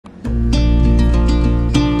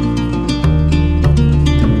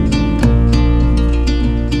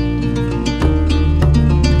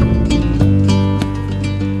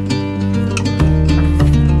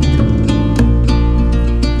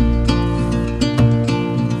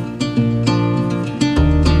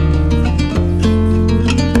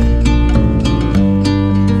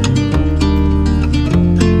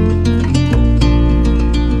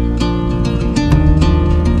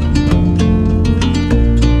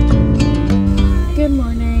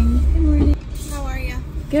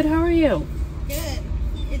you? Good.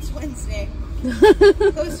 It's Wednesday.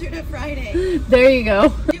 Closer to Friday. There you go.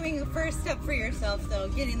 Doing the first step for yourself, though,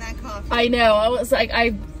 getting that coffee. I know. I was like,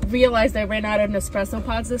 I realized I ran out of Nespresso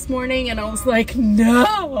pods this morning, and I was like,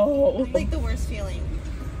 no. Like the worst feeling.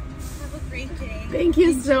 Have a great day. Thank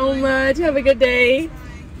you so much. Have a good day. Bye.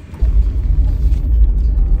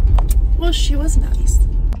 Well, she was nice.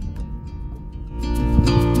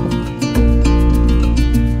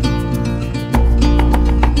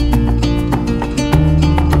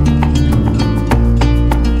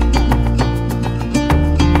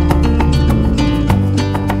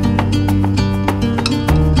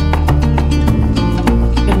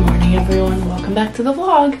 Back to the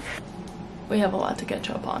vlog. We have a lot to catch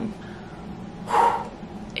up on.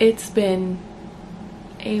 It's been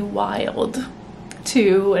a wild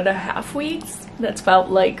 2.5 weeks. That's felt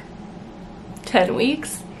like 10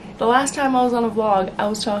 weeks. The last time I was on a vlog, I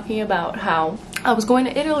was talking about how I was going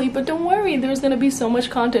to Italy, but don't worry, there's gonna be so much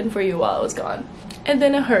content for you while I was gone. And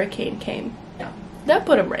then a hurricane came. That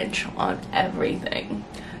put a wrench on everything.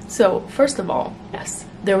 So first of all, yes,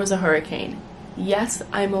 there was a hurricane. Yes,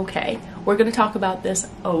 I'm okay. We're going to talk about this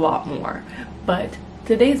a lot more, but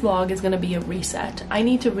today's vlog is going to be a reset. I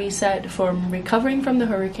need to reset from recovering from the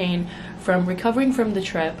hurricane, from recovering from the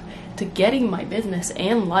trip, to getting my business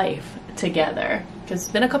and life together. Because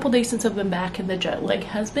it's been a couple days since I've been back, and the jet lag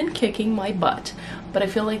has been kicking my butt. But I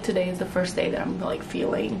feel like today is the first day that I'm like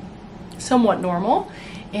feeling somewhat normal,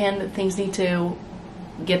 and things need to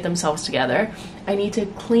get themselves together. I need to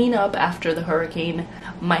clean up after the hurricane.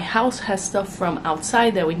 My house has stuff from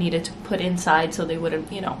outside that we needed to put inside so they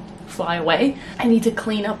wouldn't, you know, fly away. I need to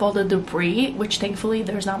clean up all the debris, which thankfully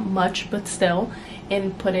there's not much, but still,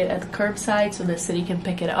 and put it at the curbside so the city can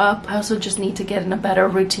pick it up. I also just need to get in a better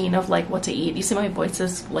routine of like what to eat. You see my voice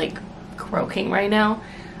is like croaking right now.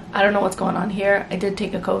 I don't know what's going on here. I did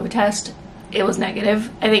take a COVID test. It was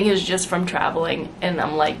negative. I think it was just from traveling and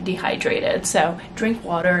I'm like dehydrated. So drink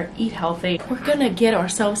water, eat healthy. We're gonna get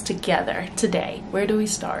ourselves together today. Where do we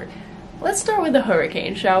start? Let's start with the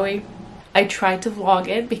hurricane, shall we? I tried to vlog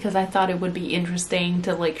it because I thought it would be interesting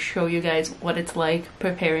to like show you guys what it's like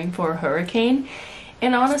preparing for a hurricane.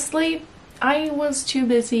 And honestly, I was too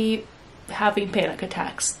busy having panic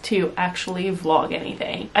attacks to actually vlog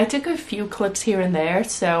anything. I took a few clips here and there,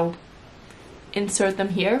 so insert them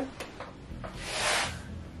here.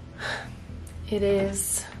 It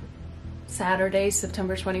is Saturday,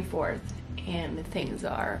 September 24th, and things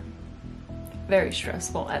are very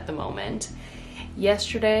stressful at the moment.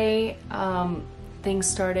 Yesterday, things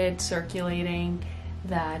started circulating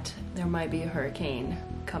that there might be a hurricane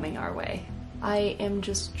coming our way. I am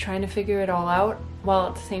just trying to figure it all out while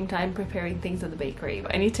at the same time preparing things at the bakery.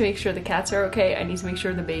 I need to make sure the cats are okay, I need to make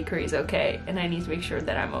sure the bakery is okay, and I need to make sure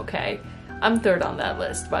that I'm okay. I'm third on that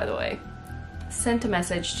list, by the way. Sent a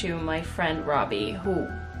message to my friend Robbie, who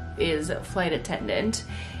is a flight attendant,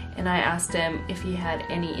 and I asked him if he had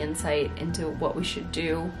any insight into what we should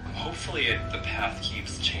do. Hopefully the path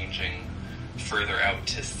keeps changing further out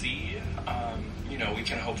to sea. You know, we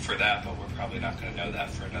can hope for that, but we're probably not going to know that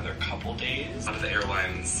for another couple days. A lot of the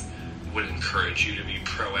airlines would encourage you to be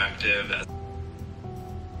proactive.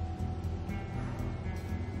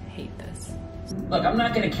 I hate this. Look, I'm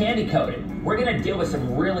not going to candy coat it. We're going to deal with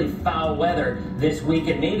some really foul weather this week,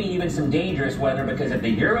 and maybe even some dangerous weather, because if the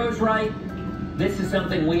Euro's right, this is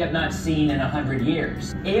something we have not seen in 100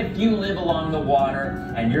 years. If you live along the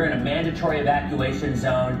water and you're in a mandatory evacuation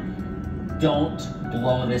zone, don't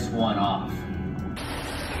blow this one off.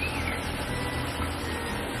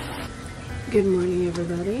 Good morning,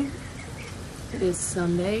 everybody. It is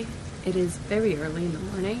Sunday. It is very early in the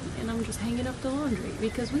morning, and I'm just hanging up the laundry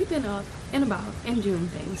because we've been up and about and doing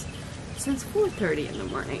things since 4:30 in the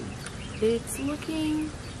morning. It's looking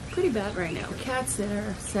pretty bad right now. Cat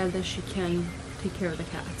sitter said that she can take care of the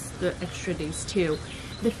cats the extra days too.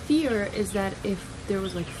 The fear is that if there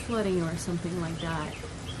was like flooding or something like that,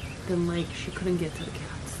 then like she couldn't get to the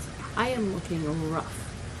cats. I am looking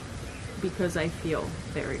rough because I feel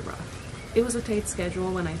very rough. It was a tight schedule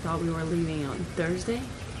when I thought we were leaving on Thursday,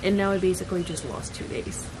 and now I basically just lost 2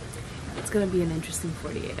 days. It's gonna be an interesting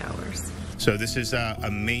 48 hours. So this is a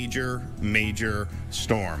major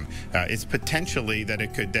storm. It's potentially that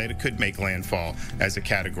it could make landfall as a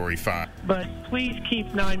Category 5. But please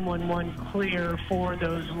keep 911 clear for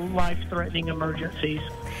those life-threatening emergencies.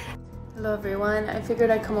 Hello everyone, I figured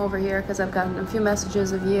I'd come over here because I've gotten a few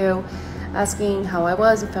messages of you asking how I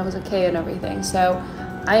was, if I was okay and everything. So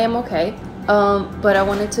I am okay, but I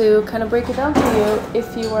wanted to kind of break it down to you,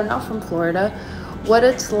 if you are not from Florida, what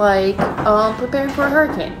it's like preparing for a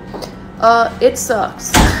hurricane. It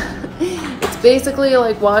sucks. It's basically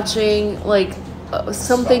like watching like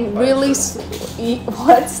something really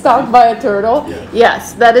what, stalked by a turtle?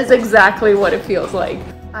 Yes, that is exactly what it feels like.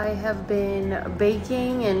 I have been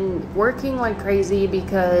baking and working like crazy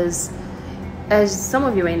because, as some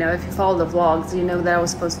of you may know, if you follow the vlogs, you know that I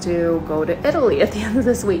was supposed to go to Italy at the end of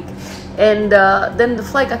this week. And then the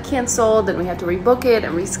flight got canceled, and we had to rebook it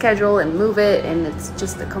and reschedule and move it, and it's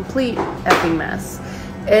just a complete effing mess.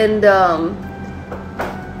 And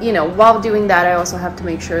you know, while doing that, I also have to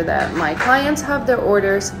make sure that my clients have their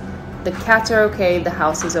orders, the cats are okay, the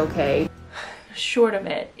house is okay. Short of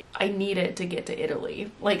it, I needed to get to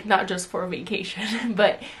Italy, like not just for a vacation,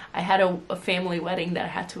 but I had a family wedding that I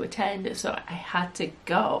had to attend, so I had to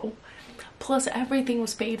go. Plus everything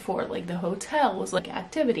was paid for, like the hotel was like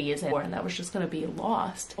activities, and that was just gonna be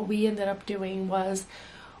lost. What we ended up doing was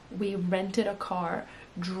we rented a car,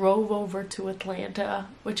 drove over to Atlanta,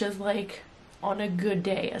 which is like, on a good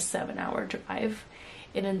day, a 7-hour drive.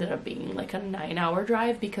 It ended up being like a 9-hour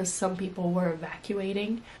drive because some people were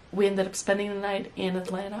evacuating. We ended up spending the night in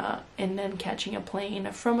Atlanta and then catching a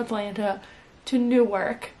plane from Atlanta to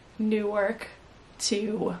Newark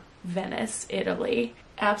to Venice, Italy.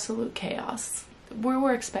 Absolute chaos. We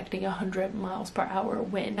were expecting 100 miles per hour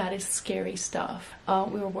wind. That is scary stuff.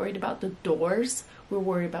 We were worried about the doors. We were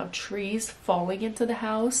worried about trees falling into the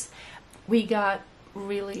house. We got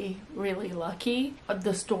really lucky.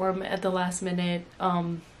 The storm at the last minute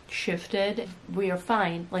shifted. We are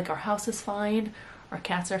fine. Like, our house is fine, our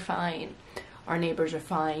cats are fine, our neighbors are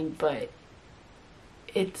fine, but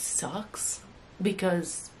it sucks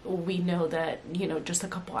because we know that, you know, just a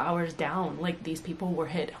couple hours down, like, these people were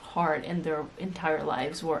hit hard and their entire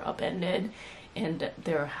lives were upended and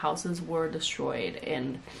their houses were destroyed,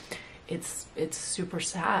 and it's super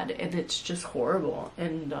sad and it's just horrible.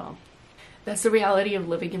 And that's the reality of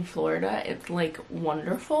living in Florida. It's like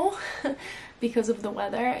wonderful because of the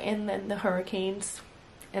weather, and then the hurricanes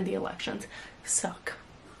and the elections suck.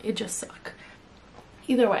 It just suck.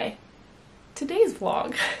 Either way, today's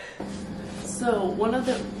vlog. So one of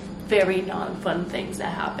the very non-fun things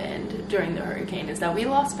that happened during the hurricane is that we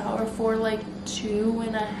lost power for like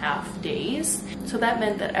 2.5 days. So that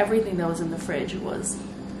meant that everything that was in the fridge was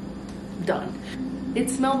done. It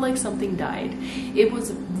smelled like something died. It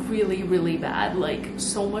was really bad, like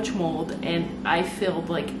so much mold, and I filled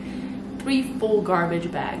like 3 full garbage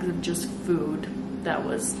bags of just food that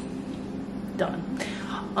was done.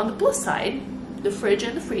 On the plus side, the fridge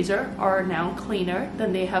and the freezer are now cleaner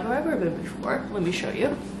than they have ever been before. Let me show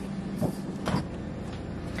you.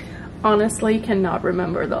 Honestly, cannot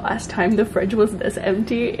remember the last time the fridge was this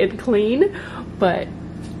empty and clean, but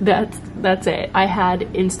that's it. I had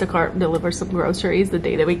Instacart deliver some groceries the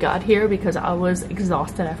day that we got here because I was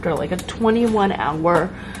exhausted after like a 21-hour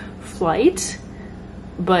flight.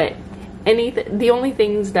 But the only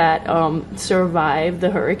things that survived the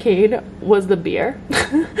hurricane was the beer.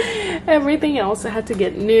 Everything else I had to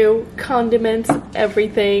get new condiments,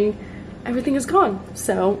 everything is gone,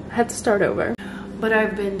 so I had to start over. But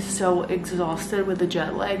I've been so exhausted with the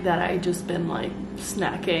jet lag that I just been like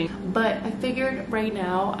snacking. But I figured right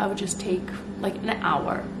now I would just take like an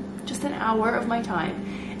hour, just an hour of my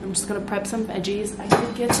time. I'm just gonna prep some veggies. I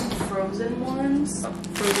did get some frozen ones,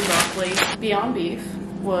 frozen broccoli. Beyond Beef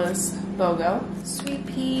was BOGO. Sweet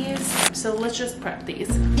peas. So let's just prep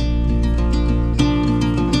these.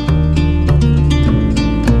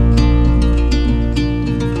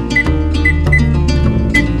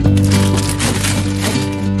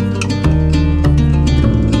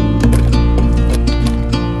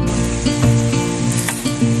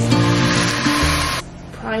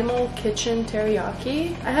 Kitchen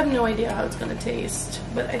teriyaki. I have no idea how it's gonna taste,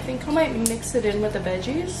 but I think I might mix it in with the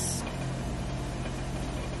veggies.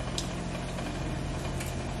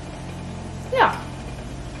 Yeah,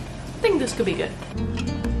 I think this could be good.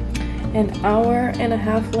 An hour and a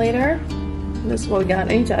half later, this is what we got.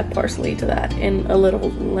 I need to add parsley to that and a little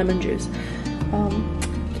lemon juice.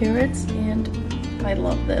 Carrots, and I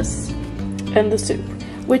love this. And the soup,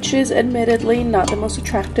 which is admittedly not the most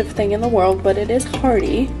attractive thing in the world, but it is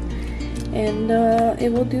hearty. And it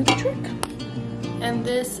will do the trick. And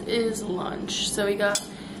this is lunch. So we got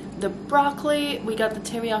the broccoli, we got the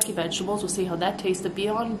teriyaki vegetables, we'll see how that tastes, the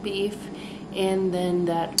Beyond Beef, and then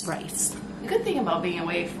that rice. The good thing about being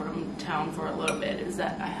away from town for a little bit is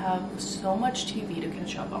that I have so much TV to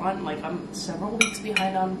catch up on. Like, I'm several weeks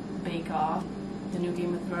behind on Bake Off, the new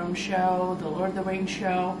Game of Thrones show, the Lord of the Rings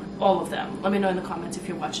show, all of them. Let me know in the comments if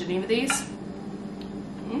you watched any of these.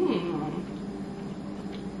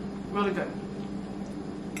 Really good.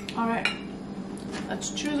 Alright,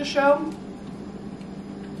 let's choose a show,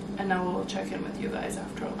 and now we'll check in with you guys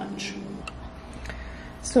after lunch.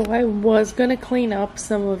 So I was gonna clean up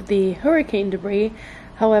some of the hurricane debris,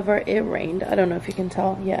 however it rained. I don't know if you can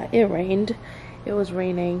tell. Yeah, it rained. It was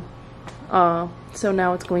raining. So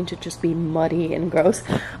now it's going to just be muddy and gross.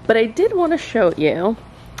 But I did want to show you.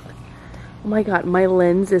 Oh my god, my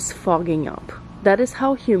lens is fogging up. That is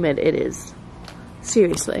how humid it is.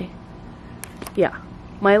 Seriously. Yeah,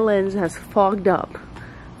 my lens has fogged up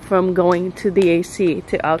from going to the AC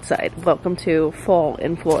to outside. Welcome to fall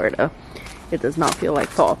in Florida. It does not feel like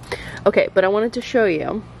fall. Okay, but I wanted to show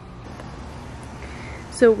you.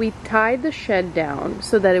 So we tied the shed down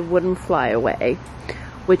so that it wouldn't fly away,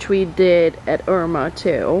 which we did at Irma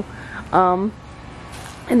too. And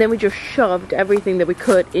then we just shoved everything that we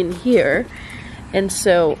could in here. And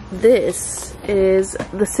so this is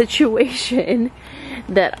the situation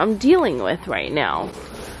that I'm dealing with right now.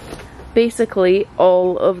 Basically,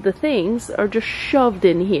 all of the things are just shoved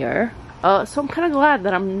in here. So I'm kind of glad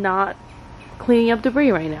that I'm not cleaning up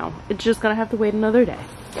debris right now. It's just gonna have to wait another day.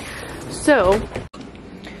 So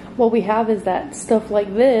what we have is that stuff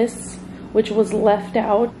like this, which was left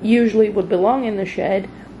out, usually would belong in the shed,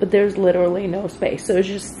 but there's literally no space. So it's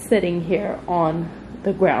just sitting here on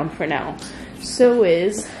the ground for now. So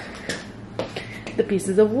is the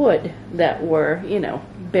pieces of wood that were, you know,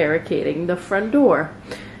 barricading the front door.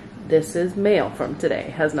 This is mail from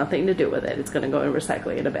today. Has nothing to do with it. It's gonna go in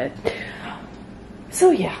recycling in a bit.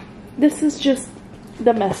 So yeah, this is just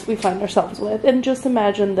the mess we find ourselves with. And just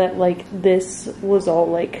imagine that, like, this was all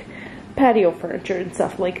like patio furniture and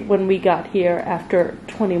stuff. Like when we got here after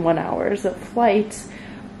 21 hours of flights,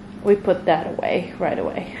 we put that away right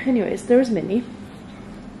away. Anyways, there's Minnie.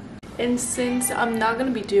 And since I'm not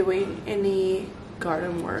gonna be doing any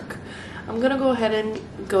garden work, I'm gonna go ahead and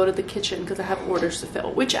go to the kitchen because I have orders to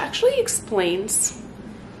fill, which actually explains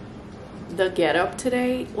the get up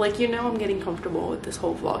today. Like, you know, I'm getting comfortable with this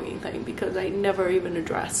whole vlogging thing because I never even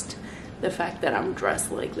addressed the fact that I'm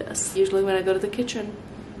dressed like this. Usually when I go to the kitchen,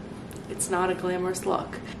 it's not a glamorous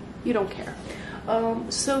look. You don't care.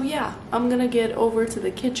 So yeah, I'm gonna get over to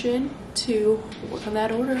the kitchen to work on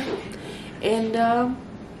that order, and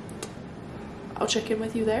I'll check in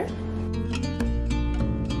with you there.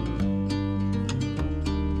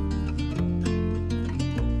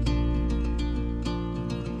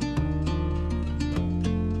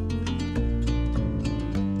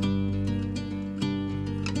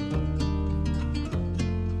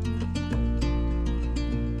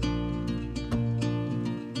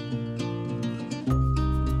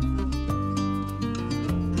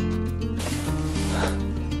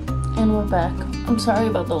 And we're back. I'm sorry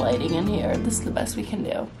about the lighting in here. This is the best we can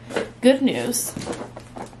do. Good news.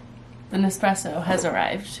 The Nespresso has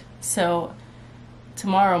arrived. So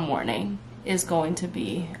tomorrow morning is going to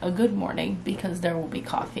be a good morning because there will be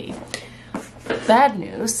coffee. Bad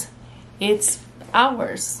news. It's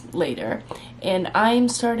hours later and I'm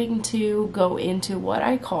starting to go into what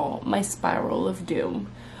I call my spiral of doom,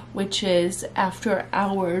 which is after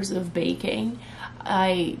hours of baking,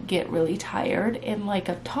 I get really tired and like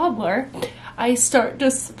a toddler, I start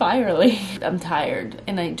just spiraling. I'm tired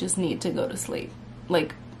and I just need to go to sleep.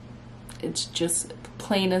 Like, it's just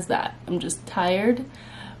plain as that. I'm just tired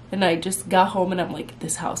and I just got home and I'm like,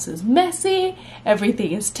 this house is messy,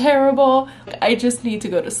 everything is terrible, I just need to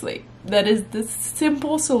go to sleep. That is the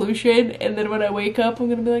simple solution, and then when I wake up I'm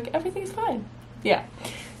gonna be like, everything's fine. Yeah.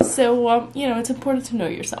 So, you know, it's important to know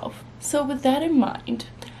yourself. So with that in mind,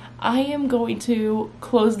 I am going to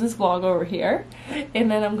close this vlog over here,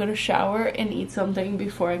 and then I'm going to shower and eat something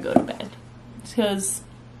before I go to bed, because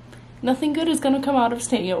nothing good is going to come out of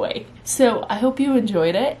staying awake. So I hope you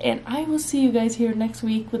enjoyed it, and I will see you guys here next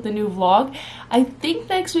week with a new vlog. I think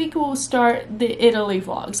next week we'll start the Italy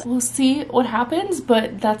vlogs. We'll see what happens,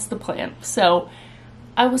 but that's the plan. So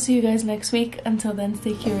I will see you guys next week. Until then,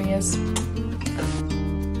 stay curious.